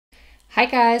Hi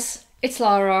guys, it's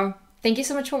Laura. Thank you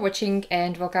so much for watching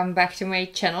and welcome back to my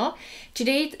channel.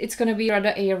 Today it's gonna be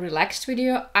rather a relaxed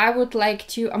video. I would like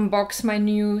to unbox my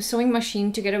new sewing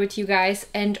machine together with you guys,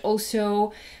 and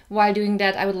also while doing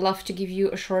that I would love to give you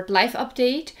a short life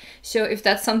update. So if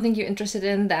that's something you're interested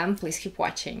in, then please keep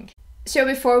watching. So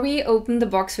before we open the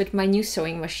box with my new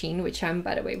sewing machine, which I'm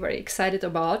by the way very excited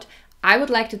about, I would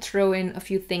like to throw in a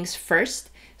few things first.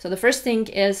 So the first thing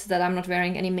is that I'm not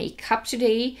wearing any makeup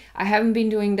today. I haven't been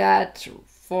doing that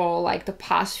for like the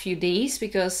past few days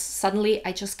because suddenly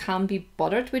I just can't be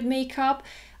bothered with makeup.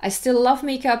 I still love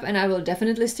makeup and I will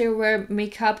definitely still wear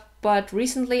makeup, but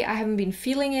recently I haven't been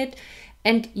feeling it.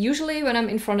 And usually when I'm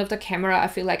in front of the camera, I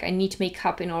feel like I need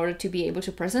makeup in order to be able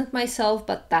to present myself,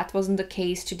 but that wasn't the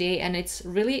case today. And it's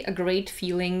really a great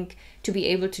feeling to be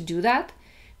able to do that,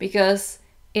 because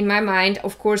in my mind,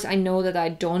 of course, I know that I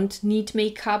don't need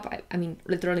makeup. I mean,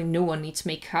 literally no one needs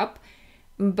makeup,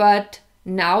 but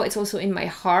now it's also in my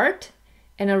heart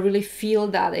and I really feel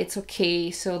that it's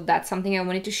okay. So that's something I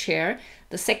wanted to share.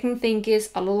 The second thing is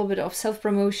a little bit of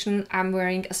self-promotion. I'm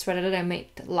wearing a sweater that I made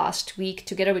last week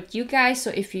together with you guys.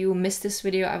 So if you missed this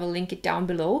video, I will link it down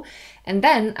below. And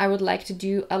then I would like to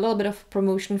do a little bit of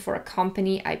promotion for a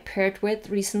company I paired with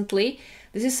recently.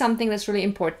 This is something that's really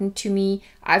important to me.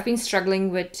 I've been struggling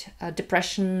with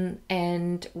depression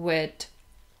and with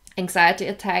anxiety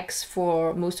attacks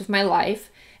for most of my life,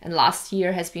 and last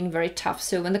year has been very tough.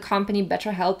 So when the company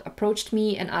BetterHelp approached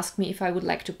me and asked me if I would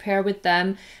like to pair with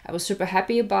them, I was super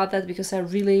happy about that because I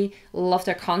really love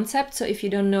their concept. So if you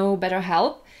don't know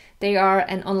BetterHelp, they are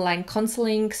an online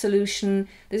counseling solution.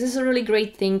 This is a really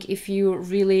great thing if you're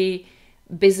really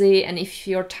busy and if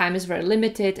your time is very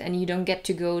limited and you don't get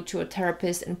to go to a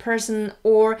therapist in person,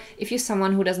 or if you're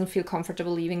someone who doesn't feel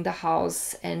comfortable leaving the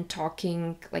house and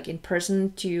talking like in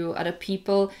person to other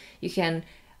people. You can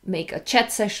make a chat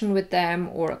session with them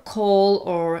or a call,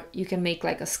 or you can make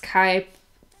like a Skype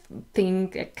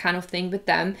thing, a kind of thing with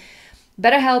them.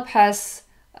 BetterHelp has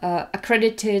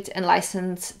accredited and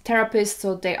licensed therapists,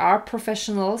 so they are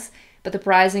professionals, but the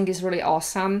pricing is really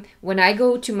awesome. When I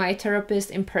go to my therapist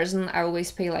in person, I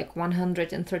always pay like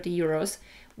 130 euros.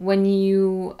 When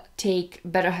you take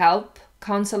BetterHelp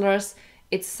counselors,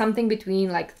 it's something between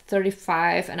like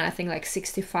 35 and I think like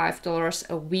 $65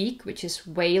 a week, which is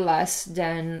way less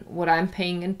than what I'm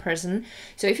paying in person.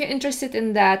 So if you're interested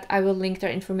in that, I will link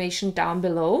their information down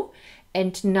below.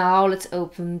 And now let's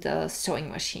open the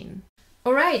sewing machine.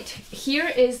 All right, here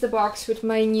is the box with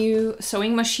my new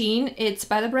sewing machine. It's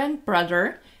by the brand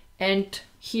Brother, and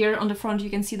here on the front you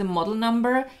can see the model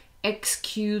number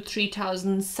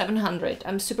XQ3700.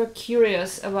 I'm super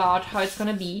curious about how it's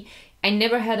gonna be. I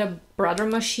never had a Brother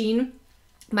machine.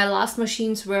 My last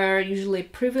machines were usually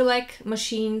Privilege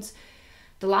machines.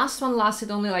 The last one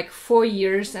lasted only like 4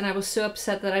 years and I was so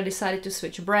upset that I decided to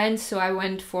switch brands, so I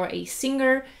went for a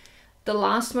Singer. The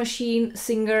last machine,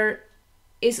 Singer,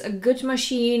 is a good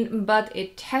machine, but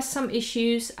it has some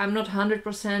issues. I'm not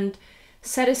 100%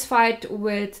 satisfied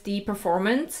with the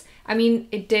performance. I mean,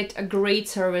 it did a great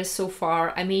service so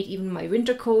far. I made even my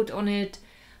winter coat on it.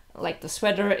 Like the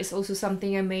sweater is also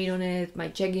something I made on it. My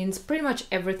jeggings, pretty much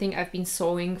everything I've been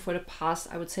sewing for the past,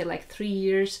 I would say like 3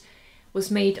 years,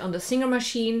 was made on the Singer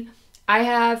machine. I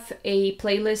have a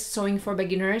playlist, Sewing for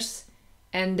Beginners,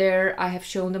 and there I have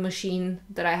shown the machine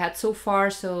that I had so far.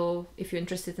 So if you're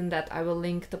interested in that, I will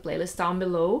link the playlist down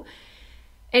below.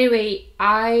 Anyway,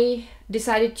 I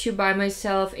decided to buy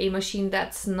myself a machine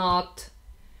that's not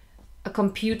a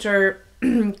computer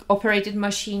operated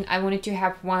machine. I wanted to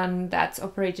have one that's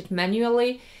operated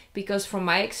manually, because from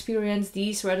my experience,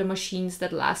 these were the machines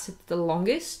that lasted the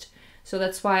longest. So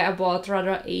that's why I bought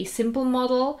rather a simple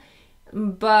model.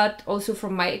 But also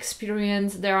from my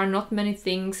experience, there are not many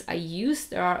things I use.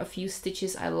 There are a few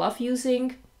stitches I love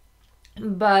using,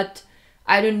 but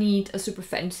I don't need a super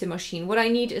fancy machine. What I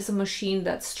need is a machine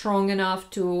that's strong enough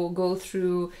to go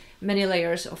through many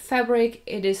layers of fabric.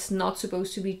 It is not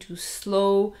supposed to be too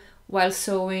slow while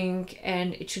sewing,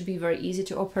 and it should be very easy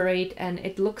to operate, and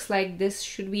it looks like this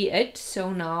should be it.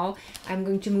 So now I'm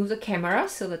going to move the camera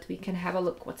so that we can have a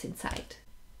look what's inside.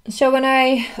 So when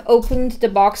I opened the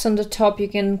box on the top, you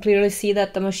can clearly see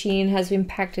that the machine has been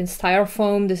packed in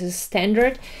styrofoam. This is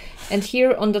standard. And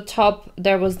here on the top,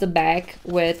 there was the bag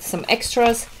with some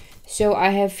extras. So I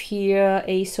have here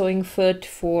a sewing foot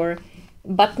for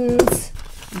buttons.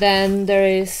 Then there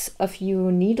is a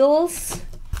few needles.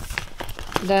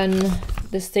 Then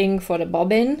this thing for the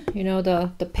bobbin, you know,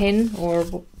 the pin or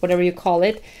whatever you call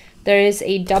it. There is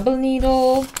a double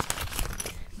needle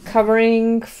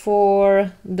covering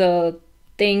for the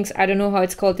things, I don't know how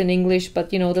it's called in English,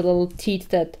 but you know, the little teeth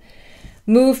that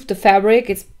move the fabric.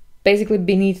 It's basically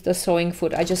beneath the sewing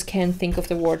foot. I just can't think of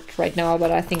the word right now,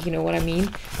 but I think you know what I mean.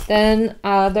 Then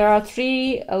there are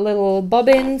 3 little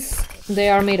bobbins. They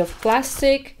are made of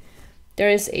plastic. There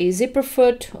is a zipper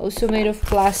foot, also made of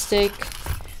plastic.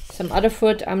 Some other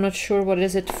foot, I'm not sure what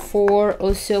is it for,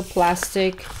 also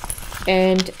plastic.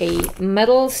 And a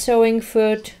metal sewing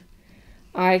foot.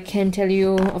 I can't tell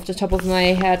you off the top of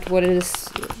my head what is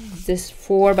this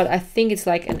for, but I think it's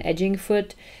like an edging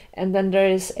foot. And then there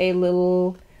is a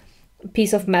little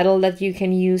piece of metal that you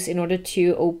can use in order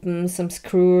to open some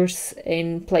screws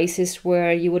in places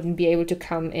where you wouldn't be able to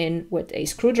come in with a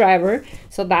screwdriver.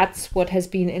 So that's what has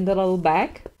been in the little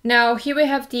bag. Now here we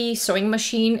have the sewing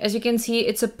machine. As you can see,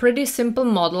 it's a pretty simple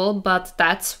model, but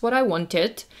that's what I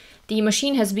wanted. The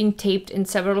machine has been taped in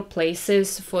several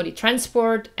places for the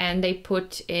transport, and they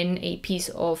put in a piece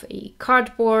of a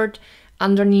cardboard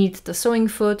underneath the sewing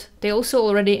foot. They also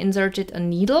already inserted a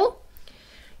needle.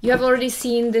 You have already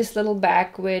seen this little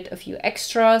bag with a few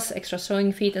extras, extra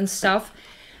sewing feet and stuff.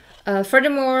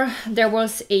 Furthermore, there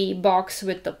was a box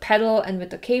with the pedal and with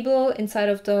the cable inside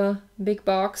of the big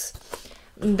box.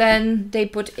 Then they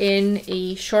put in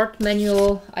a short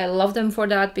manual. I love them for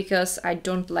that because I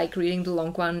don't like reading the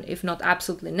long one if not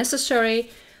absolutely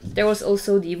necessary. There was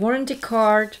also the warranty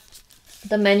card,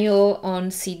 the manual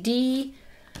on CD,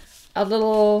 a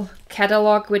little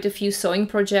catalog with a few sewing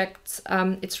projects.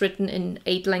 It's written in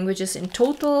 8 languages in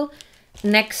total.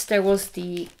 Next, there was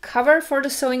the cover for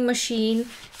the sewing machine,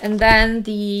 and then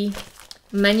the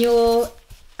manual.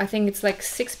 I think it's like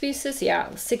 6 pieces.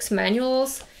 Yeah, 6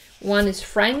 manuals. One is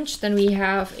French, then we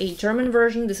have a German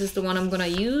version. This is the one I'm gonna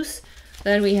use.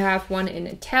 Then we have one in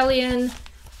Italian.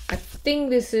 I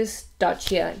think this is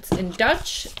Dutch. Yeah, it's in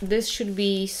Dutch. This should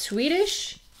be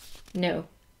Swedish. No,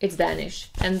 it's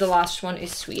Danish. And the last one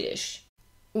is Swedish.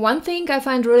 One thing I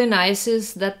find really nice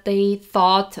is that they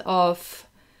thought of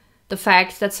the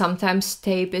fact that sometimes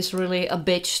tape is really a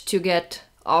bitch to get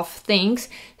off things.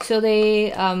 So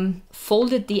they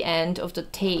folded the end of the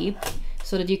tape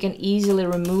so that you can easily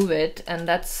remove it, and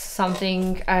that's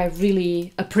something I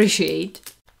really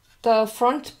appreciate. The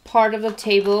front part of the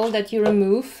table that you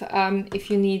remove, if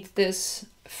you need this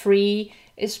free,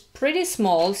 is pretty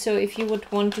small. So if you would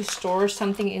want to store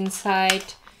something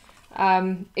inside,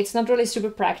 it's not really super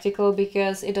practical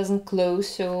because it doesn't close,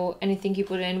 so anything you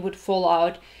put in would fall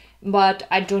out. But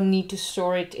I don't need to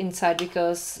store it inside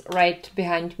because right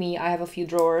behind me I have a few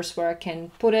drawers where I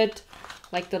can put it,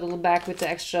 like the little bag with the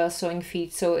extra sewing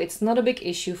feet, so it's not a big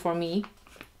issue for me.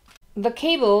 The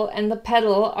cable and the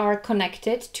pedal are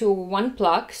connected to one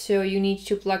plug, so you need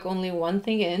to plug only one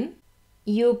thing in.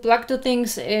 You plug the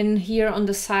things in here on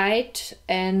the side,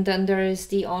 and then there is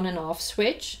the on and off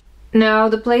switch. Now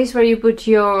the place where you put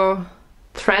your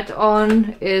thread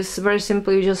on is very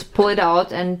simple. You just pull it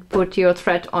out and put your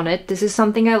thread on it. This is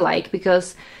something I like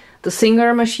because the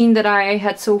Singer machine that I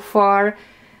had so far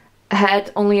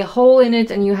had only a hole in it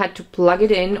and you had to plug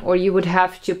it in, or you would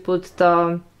have to put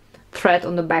the thread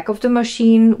on the back of the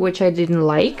machine, which I didn't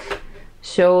like.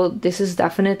 So this is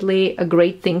definitely a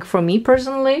great thing for me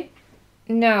personally.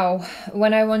 Now,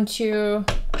 when I want to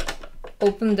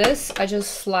open this, I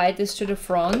just slide this to the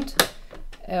front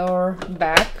or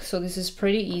back, so this is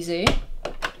pretty easy.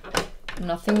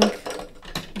 Nothing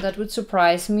that would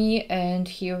surprise me, and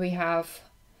here we have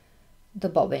the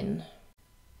bobbin.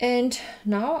 And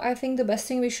now I think the best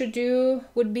thing we should do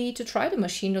would be to try the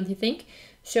machine, don't you think?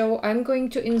 So I'm going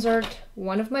to insert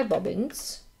one of my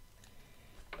bobbins,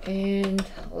 and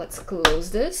let's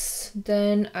close this.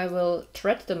 Then I will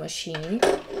thread the machine.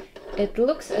 It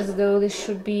looks as though this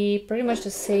should be pretty much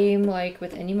the same like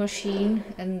with any machine,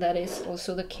 and that is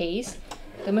also the case.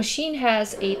 The machine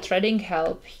has a threading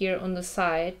help here on the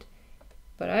side,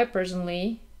 but I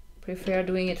personally prefer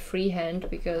doing it freehand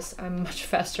because I'm much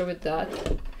faster with that.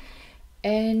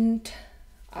 And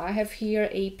I have here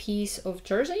a piece of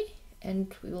jersey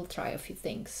and we will try a few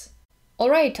things.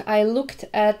 Alright, I looked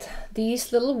at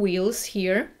these little wheels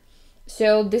here.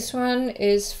 So this one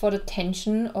is for the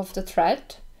tension of the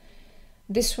thread.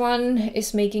 This one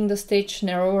is making the stitch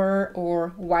narrower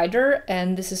or wider,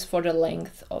 and this is for the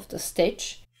length of the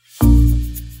stitch.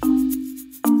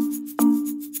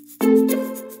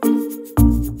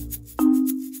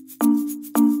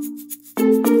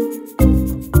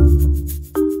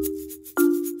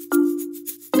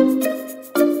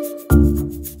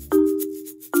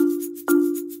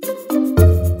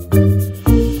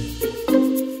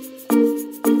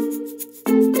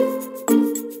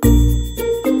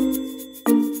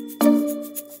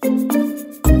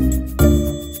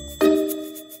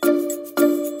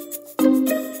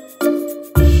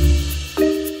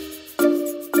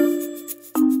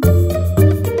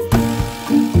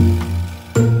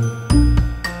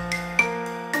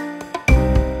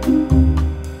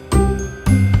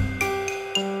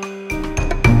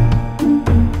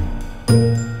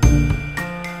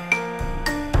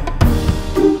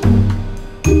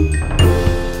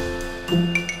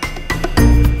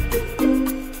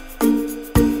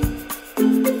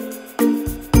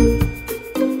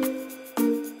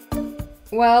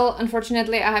 Well,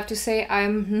 unfortunately, I have to say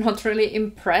I'm not really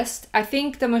impressed. I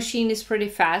think the machine is pretty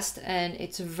fast and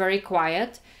it's very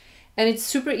quiet and it's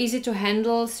super easy to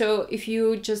handle. So if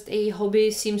you just a hobby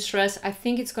seamstress, I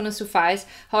think it's gonna suffice.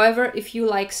 However, if you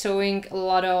like sewing a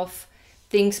lot of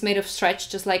things made of stretch,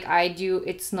 just like I do,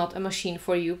 it's not a machine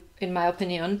for you, in my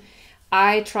opinion.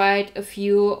 I tried a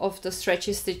few of the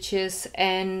stretchy stitches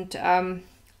and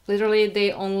literally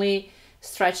they only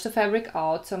stretch the fabric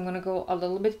out. So I'm gonna go a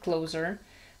little bit closer.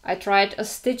 I tried a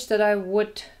stitch that I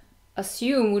would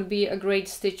assume would be a great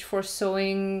stitch for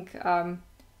sewing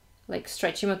like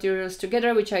stretchy materials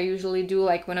together, which I usually do,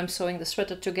 like when I'm sewing the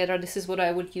sweater together. This is what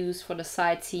I would use for the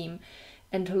side seam.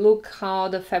 And look how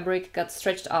the fabric got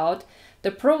stretched out. The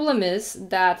problem is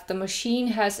that the machine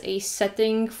has a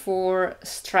setting for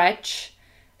stretch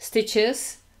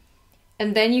stitches,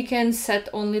 and then you can set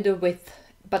only the width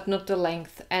but not the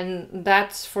length, and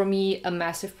that's for me a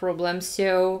massive problem.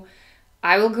 So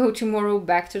I will go tomorrow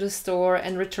back to the store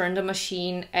and return the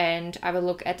machine, and I will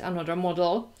look at another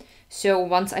model. So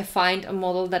once I find a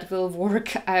model that will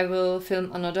work, I will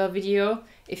film another video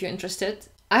if you're interested.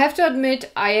 I have to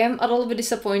admit, I am a little bit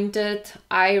disappointed.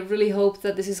 I really hope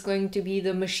that this is going to be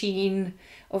the machine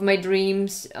of my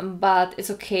dreams, but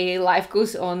it's okay, life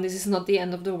goes on. This is not the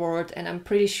end of the world, and I'm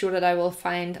pretty sure that I will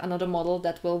find another model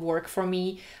that will work for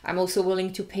me. I'm also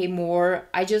willing to pay more.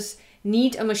 I just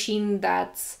need a machine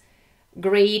that's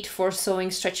great for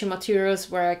sewing stretchy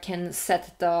materials, where I can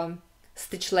set the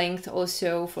stitch length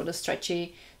also for the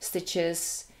stretchy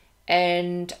stitches.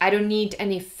 And I don't need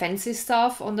any fancy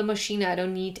stuff on the machine. I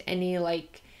don't need any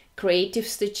like creative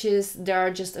stitches. There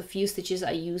are just a few stitches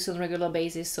I use on a regular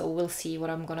basis, so we'll see what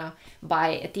I'm gonna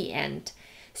buy at the end.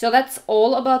 So that's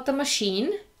all about the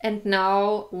machine. And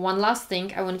now one last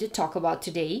thing I wanted to talk about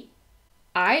today.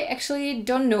 I actually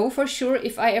don't know for sure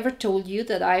if I ever told you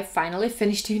that I finally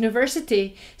finished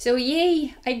university. So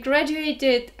yay, I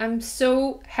graduated. I'm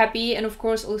so happy and of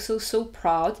course also so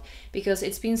proud, because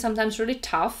it's been sometimes really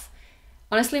tough.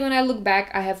 Honestly, when I look back,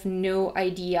 I have no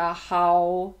idea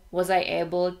how was I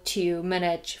able to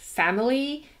manage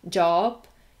family, job,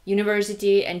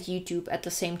 university, and YouTube at the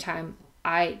same time.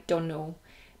 I don't know.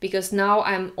 Because now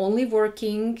I'm only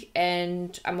working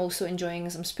and I'm also enjoying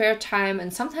some spare time.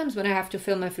 And sometimes when I have to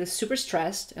film, I feel super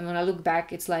stressed. And when I look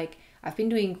back, it's like, I've been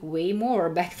doing way more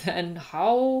back then.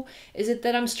 How is it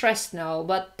that I'm stressed now?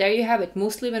 But there you have it.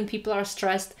 Mostly when people are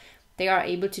stressed, they are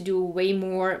able to do way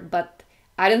more, but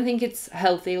I don't think it's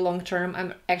healthy long term.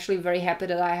 I'm actually very happy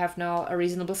that I have now a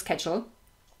reasonable schedule.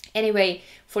 Anyway,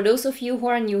 for those of you who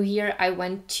are new here, I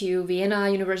went to Vienna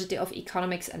University of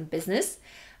Economics and Business.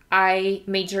 I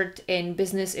majored in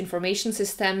business information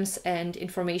systems and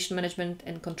information management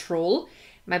and control.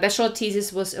 My bachelor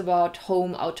thesis was about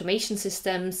home automation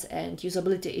systems and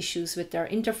usability issues with their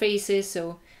interfaces.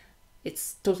 So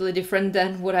it's totally different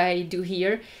than what I do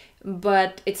here,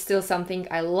 but it's still something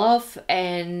I love.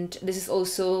 And this is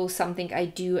also something I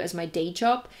do as my day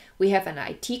job. We have an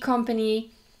IT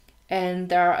company and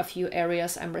there are a few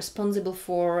areas I'm responsible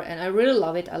for, and I really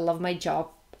love it. I love my job.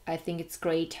 I think it's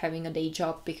great having a day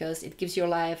job because it gives your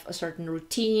life a certain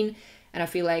routine, and I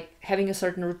feel like having a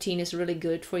certain routine is really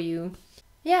good for you.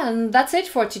 Yeah, and that's it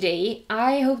for today.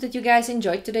 I hope that you guys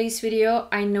enjoyed today's video.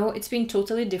 I know it's been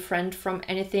totally different from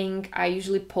anything I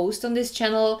usually post on this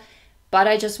channel, but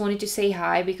I just wanted to say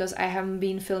hi because I haven't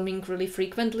been filming really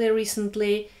frequently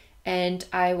recently, and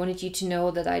I wanted you to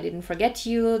know that I didn't forget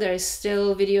you. There's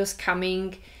still videos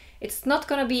coming. It's not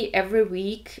gonna be every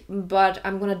week, but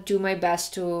I'm gonna do my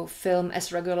best to film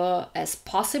as regular as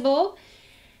possible.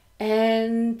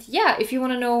 And yeah, if you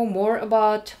want to know more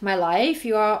about my life,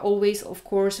 you are always, of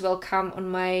course, welcome on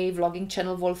my vlogging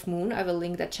channel, Wolf Moon. I will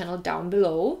link that channel down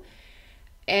below.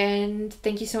 And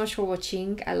thank you so much for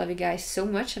watching. I love you guys so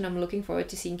much, and I'm looking forward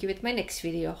to seeing you with my next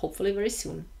video, hopefully very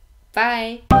soon.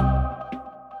 Bye!